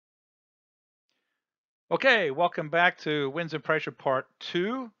Okay, welcome back to Winds and Pressure Part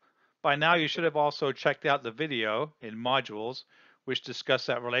 2. By now, you should have also checked out the video in modules, which discuss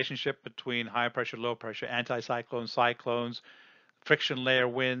that relationship between high pressure, low pressure, anticyclones, cyclones, friction layer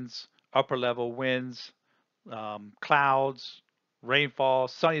winds, upper level winds, clouds, rainfall,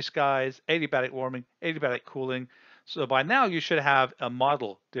 sunny skies, adiabatic warming, adiabatic cooling. So by now, you should have a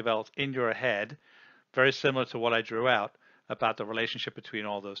model developed in your head, very similar to what I drew out about the relationship between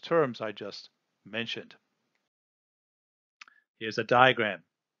all those terms I just mentioned. Here's a diagram.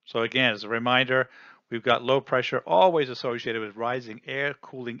 So again, as a reminder, we've got low pressure always associated with rising air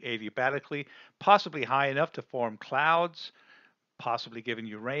cooling adiabatically, possibly high enough to form clouds, possibly giving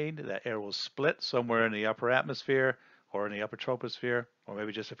you rain. That air will split somewhere in the upper atmosphere or in the upper troposphere, or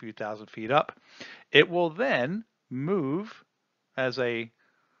maybe just a few thousand feet up. It will then move as a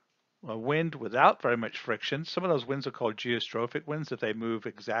wind without very much friction. Some of those winds are called geostrophic winds if they move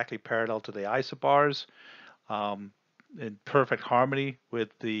exactly parallel to the isobars. In perfect harmony with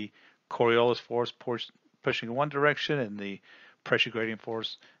the Coriolis force pushing in one direction and the pressure gradient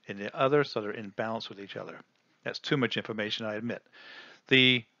force in the other, so they're in balance with each other. That's too much information, I admit.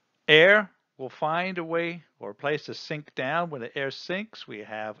 The air will find a way or a place to sink down. When the air sinks, we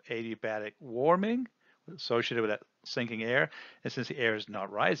have adiabatic warming associated with that sinking air. And since the air is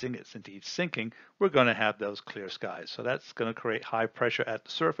not rising, it's indeed sinking, we're going to have those clear skies. So that's going to create high pressure at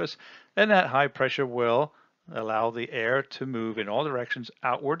the surface, and that high pressure will allow the air to move in all directions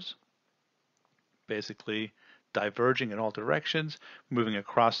outwards, basically diverging in all directions, moving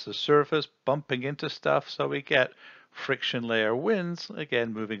across the surface, bumping into stuff, so we get friction layer winds,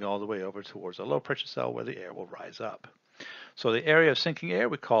 again moving all the way over towards a low pressure cell where the air will rise up. So the area of sinking air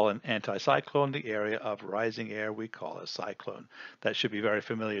we call an anticyclone, the area of rising air we call a cyclone. That should be very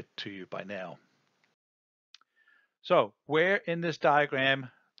familiar to you by now. So where in this diagram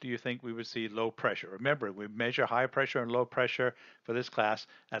do you think we would see low pressure? Remember, we measure high pressure and low pressure for this class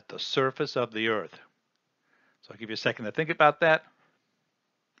at the surface of the Earth. So I'll give you a second to think about that.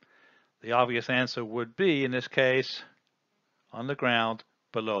 The obvious answer would be, in this case, on the ground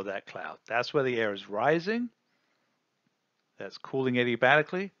below that cloud. That's where the air is rising. That's cooling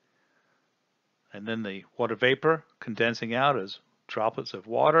adiabatically. And then the water vapor condensing out as droplets of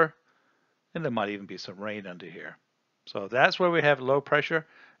water. And there might even be some rain under here. So that's where we have low pressure.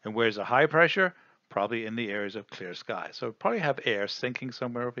 And where's the high pressure? Probably in the areas of clear sky. So we probably have air sinking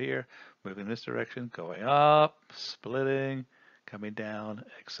somewhere over here, moving this direction, going up, splitting, coming down,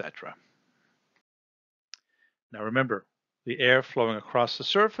 etc. Now remember, the air flowing across the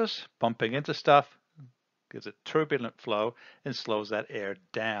surface, bumping into stuff, gives it turbulent flow and slows that air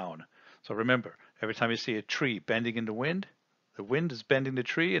down. So remember, every time you see a tree bending in the wind is bending the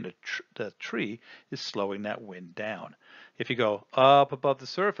tree, and the tree is slowing that wind down. If you go up above the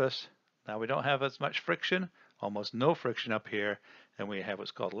surface, now we don't have as much friction, almost no friction up here, and we have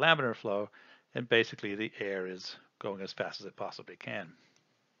what's called laminar flow, and basically the air is going as fast as it possibly can.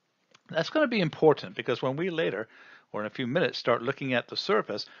 That's going to be important because when we later, or in a few minutes, start looking at the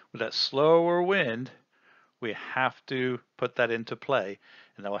surface with that slower wind, we have to put that into play,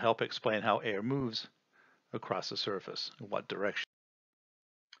 and that will help explain how air moves across the surface, in what direction.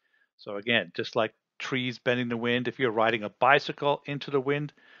 So again, just like trees bending the wind, if you're riding a bicycle into the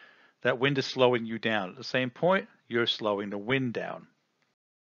wind, that wind is slowing you down. At the same point, you're slowing the wind down.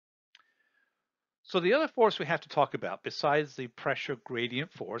 So the other force we have to talk about, besides the pressure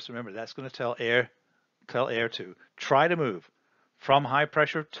gradient force, remember that's going to tell air to try to move from high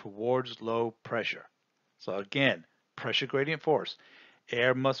pressure towards low pressure. So again, pressure gradient force.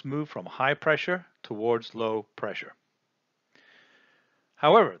 Air must move from high pressure towards low pressure.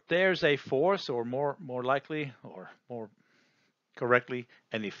 However, there's a force, or more likely, or more correctly,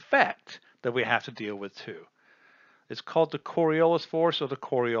 an effect that we have to deal with too. It's called the Coriolis force or the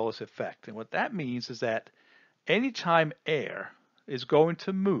Coriolis effect. And what that means is that anytime air is going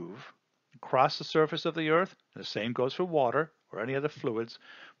to move across the surface of the Earth, and the same goes for water or any other fluids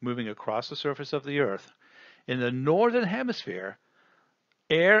moving across the surface of the Earth, in the northern hemisphere,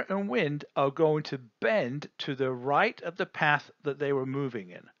 air and wind are going to bend to the right of the path that they were moving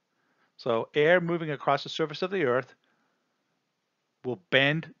in. So air moving across the surface of the Earth will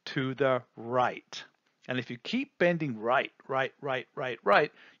bend to the right. And if you keep bending right,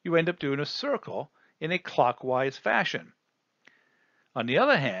 you end up doing a circle in a clockwise fashion. On the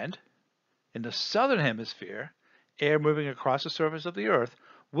other hand, in the southern hemisphere, air moving across the surface of the Earth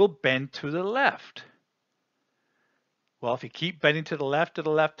will bend to the left. Well, if you keep bending to the left,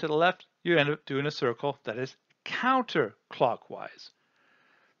 you end up doing a circle that is counterclockwise.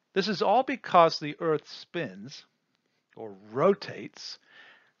 This is all because the Earth spins or rotates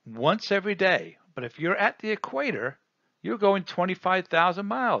once every day, But if you're at the equator, you're going 25,000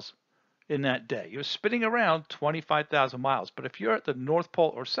 miles in that day. You're spinning around 25,000 miles. But if you're at the North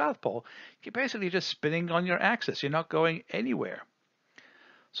Pole or South Pole, you're basically just spinning on your axis. You're not going anywhere.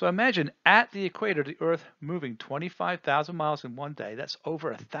 So imagine at the equator, the Earth moving 25,000 miles in one day. That's over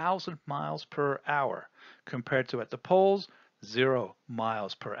 1,000 miles per hour, compared to at the poles, 0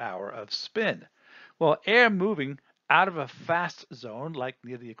 miles per hour of spin. Well, air moving out of a fast zone, like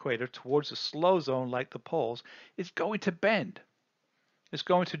near the equator, towards a slow zone, like the poles, is going to bend. It's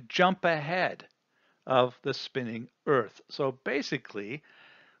going to jump ahead of the spinning Earth. So basically,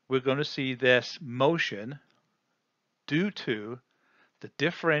 we're going to see this motion due to the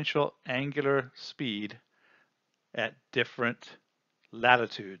differential angular speed at different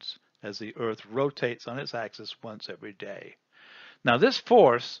latitudes as the Earth rotates on its axis once every day. Now, this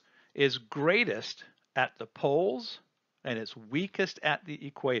force is greatest at the poles and it's weakest at the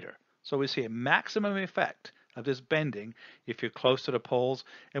equator. So we see a maximum effect of this bending if you're close to the poles,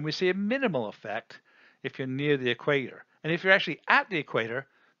 and we see a minimal effect if you're near the equator. And if you're actually at the equator,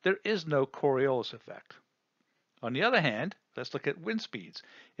 there is no Coriolis effect. On the other hand, let's look at wind speeds.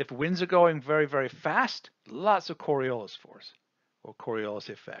 If winds are going very, very fast, lots of Coriolis force or Coriolis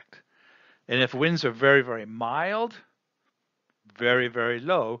effect. And if winds are very, very mild, very, very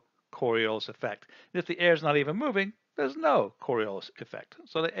low Coriolis effect. And if the air is not even moving, there's no Coriolis effect.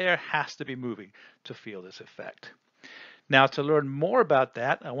 So the air has to be moving to feel this effect. Now, to learn more about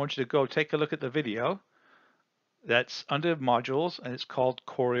that, I want you to go take a look at the video that's under modules, and it's called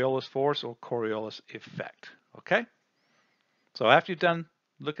Coriolis force or Coriolis effect. Okay? So after you've done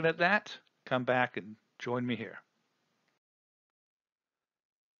looking at that, come back and join me here.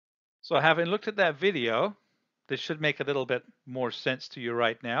 So having looked at that video, this should make a little bit more sense to you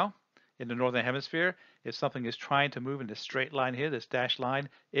right now. In the Northern Hemisphere, if something is trying to move in this straight line here, this dashed line,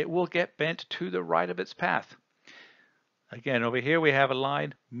 it will get bent to the right of its path. Again, over here we have a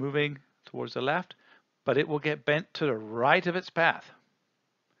line moving towards the left, but it will get bent to the right of its path.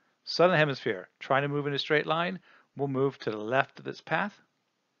 Southern Hemisphere, trying to move in a straight line, will move to the left of its path.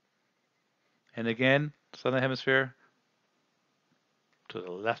 And again, Southern Hemisphere to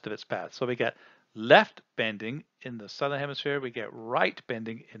the left of its path. So we get left bending in the Southern Hemisphere, we get right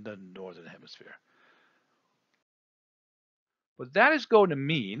bending in the Northern Hemisphere. What that is going to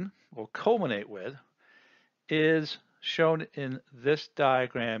mean, or culminate with, is shown in this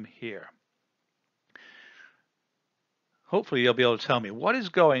diagram here. Hopefully you'll be able to tell me what is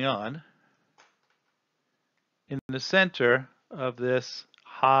going on in the center of this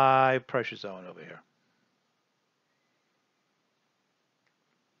high pressure zone over here.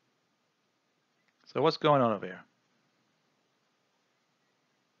 So what's going on over here?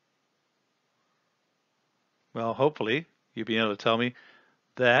 Well, hopefully you'll be able to tell me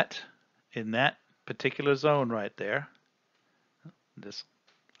that in that particular zone right there, this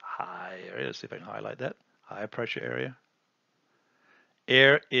high area, let's see if I can highlight that, high pressure area,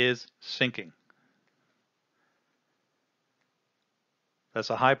 air is sinking. That's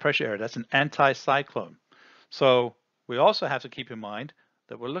a high pressure area. That's an anticyclone. So we also have to keep in mind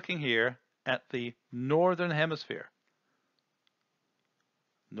that we're looking here at the Northern Hemisphere.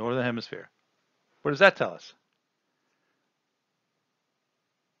 Northern Hemisphere. What does that tell us?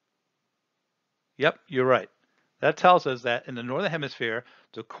 Yep, you're right. That tells us that in the Northern Hemisphere,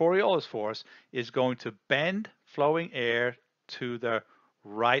 the Coriolis force is going to bend flowing air to the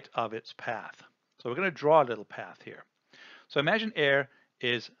right of its path. So we're going to draw a little path here. So imagine air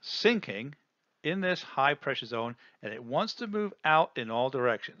is sinking in this high pressure zone and it wants to move out in all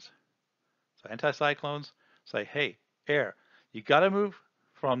directions. So anticyclones say, hey, air, you got to move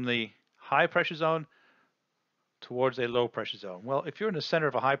from the high pressure zone towards a low pressure zone. Well, if you're in the center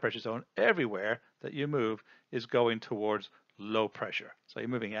of a high pressure zone, everywhere that you move is going towards low pressure. So you're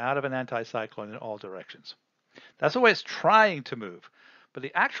moving out of an anticyclone in all directions. That's the way it's trying to move. But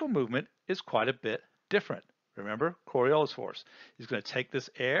the actual movement is quite a bit different. Remember, Coriolis force is going to take this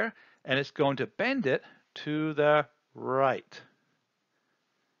air and it's going to bend it to the right.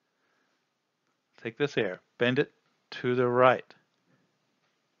 Take this air, bend it to the right.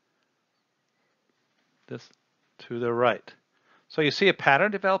 This to the right. So you see a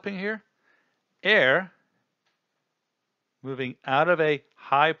pattern developing here? Air moving out of a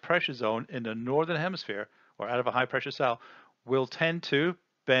high pressure zone in the Northern Hemisphere, or out of a high pressure cell, will tend to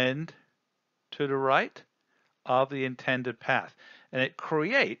bend to the right of the intended path. And it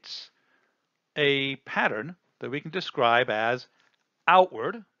creates a pattern that we can describe as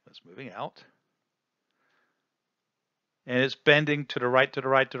outward. That's moving out. And it's bending to the right, to the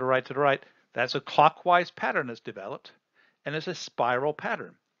right, to the right, to the right. That's a clockwise pattern that's developed, and it's a spiral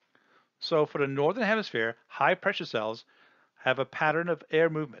pattern. So for the northern hemisphere, high pressure cells have a pattern of air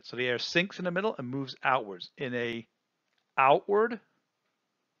movement. So the air sinks in the middle and moves outwards in a outward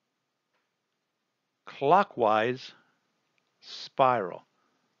clockwise spiral.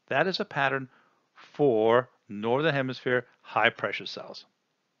 That is a pattern for northern hemisphere high pressure cells.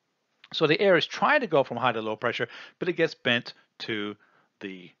 So the air is trying to go from high to low pressure, but it gets bent to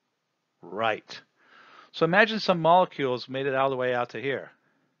the right. So imagine some molecules made it all the way out to here,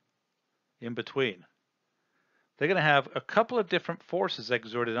 in between. They're going to have a couple of different forces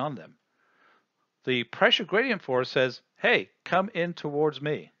exerted on them. The pressure gradient force says, hey, come in towards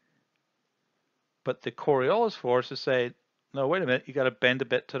me. But the Coriolis force is saying, no, wait a minute, you got to bend a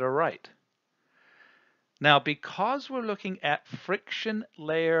bit to the right. Now, because we're looking at friction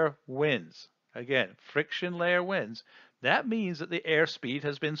layer winds, again, friction layer winds, that means that the airspeed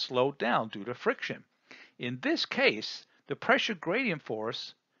has been slowed down due to friction. In this case, the pressure gradient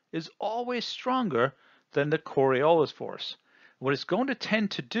force is always stronger than the Coriolis force. What it's going to tend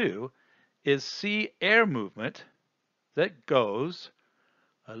to do is see air movement that goes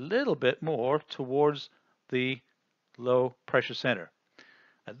a little bit more towards the low pressure center.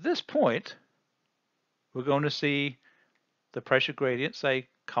 At this point, we're going to see the pressure gradient say,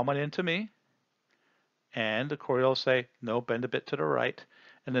 come on into me, and the Coriolis say, no, bend a bit to the right.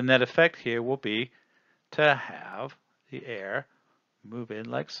 And the net effect here will be to have the air move in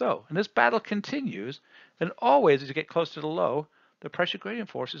like so. And this battle continues, and always as you get close to the low, the pressure gradient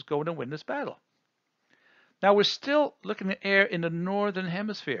force is going to win this battle. Now we're still looking at air in the northern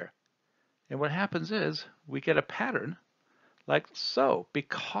hemisphere. And what happens is we get a pattern like so,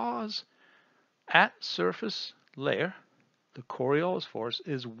 because at surface layer, the Coriolis force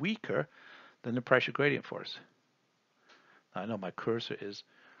is weaker than the pressure gradient force. I know my cursor is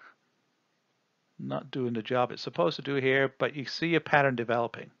not doing the job it's supposed to do here, but you see a pattern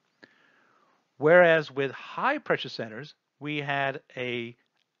developing. Whereas with high pressure centers, we had a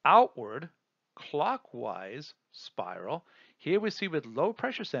outward clockwise spiral. Here we see with low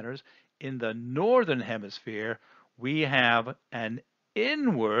pressure centers in the northern hemisphere, we have an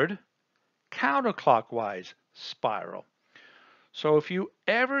inward counterclockwise spiral. So if you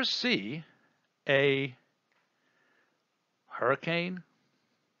ever see a hurricane,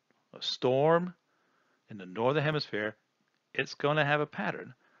 a storm in the northern hemisphere, it's going to have a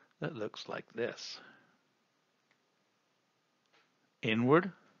pattern that looks like this.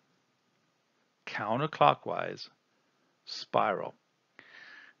 Inward counterclockwise spiral.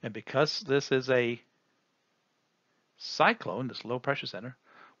 And because this is a cyclone, this low pressure center,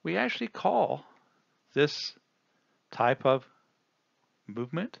 we actually call this type of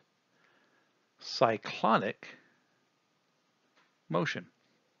movement cyclonic motion.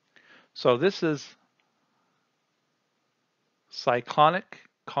 So this is cyclonic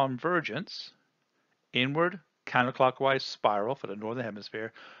convergence, inward counterclockwise spiral for the northern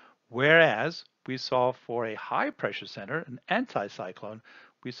hemisphere, whereas we saw for a high pressure center, an anticyclone,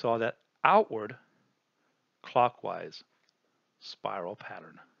 we saw that outward clockwise spiral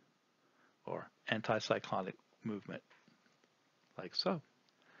pattern or anticyclonic movement, like so.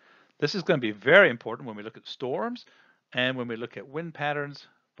 This is going to be very important when we look at storms and when we look at wind patterns,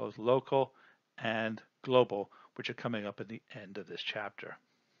 both local and global, which are coming up at the end of this chapter.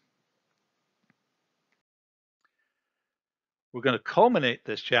 We're going to culminate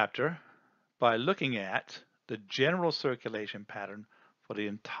this chapter by looking at the general circulation pattern for the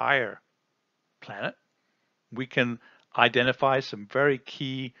entire planet. We can identify some very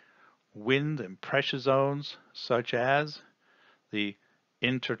key wind and pressure zones, such as the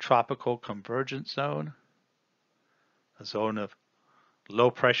intertropical convergence zone, a zone of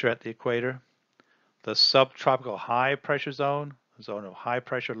low pressure at the equator, the subtropical high pressure zone, a zone of high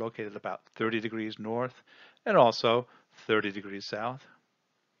pressure located about 30 degrees north and also 30 degrees south,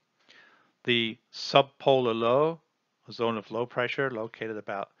 the subpolar low, a zone of low pressure located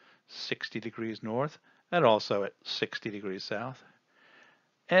about 60 degrees north and also at 60 degrees south,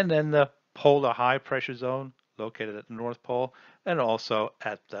 and then the polar high pressure zone located at the North Pole and also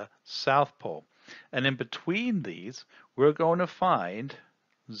at the South Pole. And in between these, we're going to find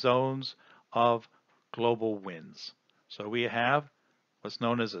zones of global winds. So we have what's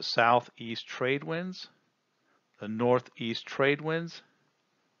known as the southeast trade winds, the northeast trade winds.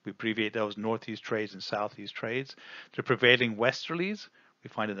 We abbreviate those northeast trades and southeast trades. The prevailing westerlies we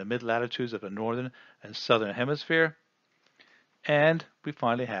find in the mid-latitudes of the northern and southern hemisphere. And we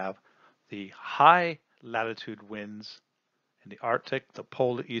finally have the high latitude winds in the Arctic, the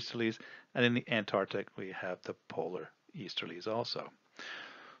polar easterlies, and in the Antarctic we have the polar easterlies also.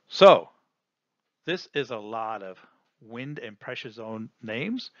 So this is a lot of wind and pressure zone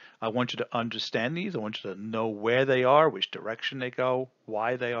names. I want you to understand these. I want you to know where they are, which direction they go,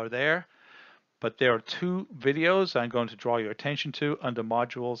 why they are there. But there are two videos I'm going to draw your attention to under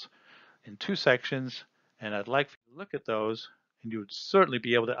modules in two sections, and I'd like for you to look at those, and you would certainly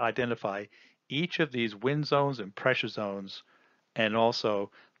be able to identify each of these wind zones and pressure zones, and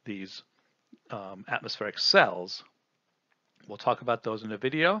also these atmospheric cells. We'll talk about those in a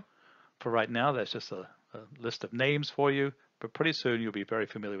video. For right now, that's just a list of names for you, but pretty soon you'll be very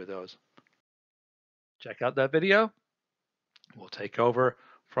familiar with those. Check out that video. We'll take over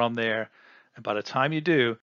from there, and by the time you do,